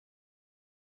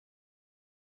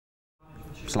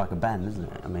It's like a band, isn't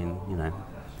it? I mean, you know,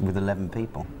 with 11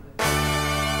 people.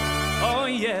 Oh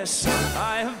yes,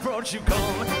 I have brought you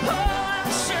gold,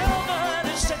 and silver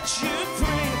to set you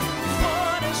free,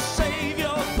 for to save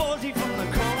your body from the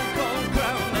cold, cold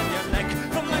ground and your neck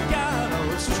from the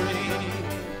gallows tree.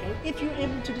 If you were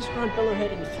able to describe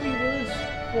Bellowhead in 3 words,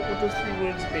 what would those 3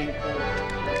 words be?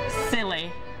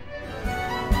 Silly.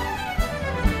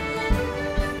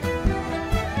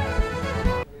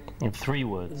 In 3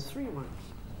 words. In 3 words.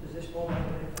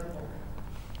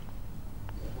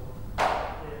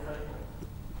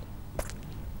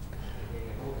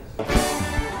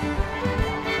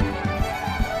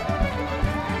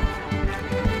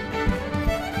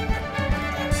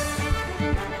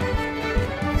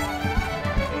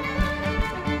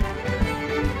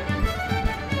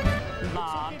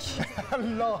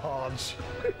 Large.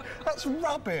 That's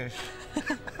rubbish.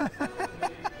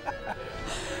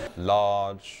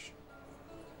 Large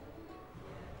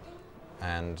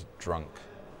and drunk.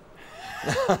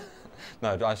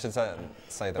 No, I should say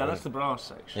that. No, that's the brass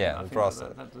section. Yeah, the brass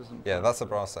section. Yeah, that's the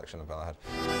brass section of Bellowhead.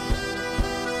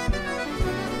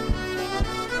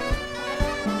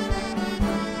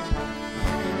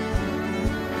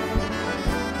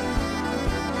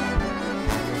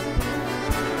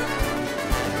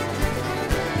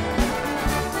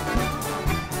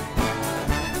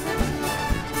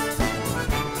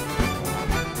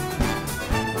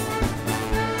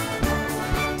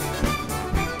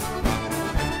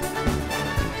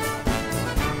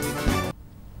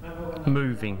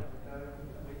 Moving.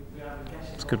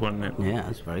 It's a good one, isn't it? Yeah,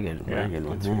 that's very good. Very good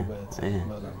one. Yeah.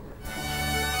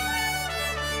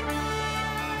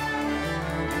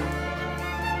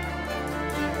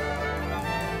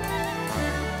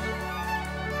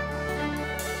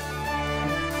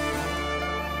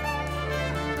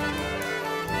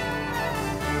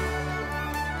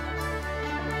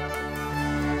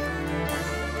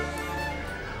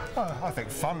 I think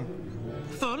fun.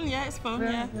 Fun, yeah, it's fun,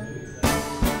 yeah.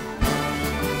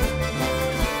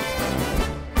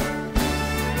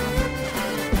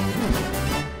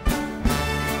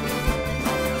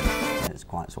 It's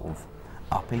quite sort of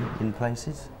uppy in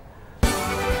places.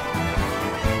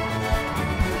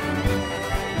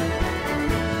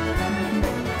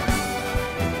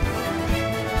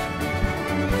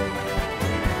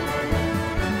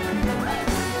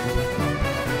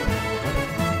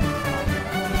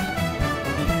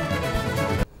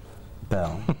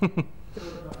 Bell.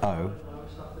 O.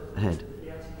 Head.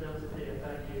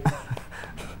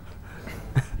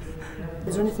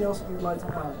 Is there anything else you'd like to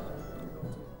add?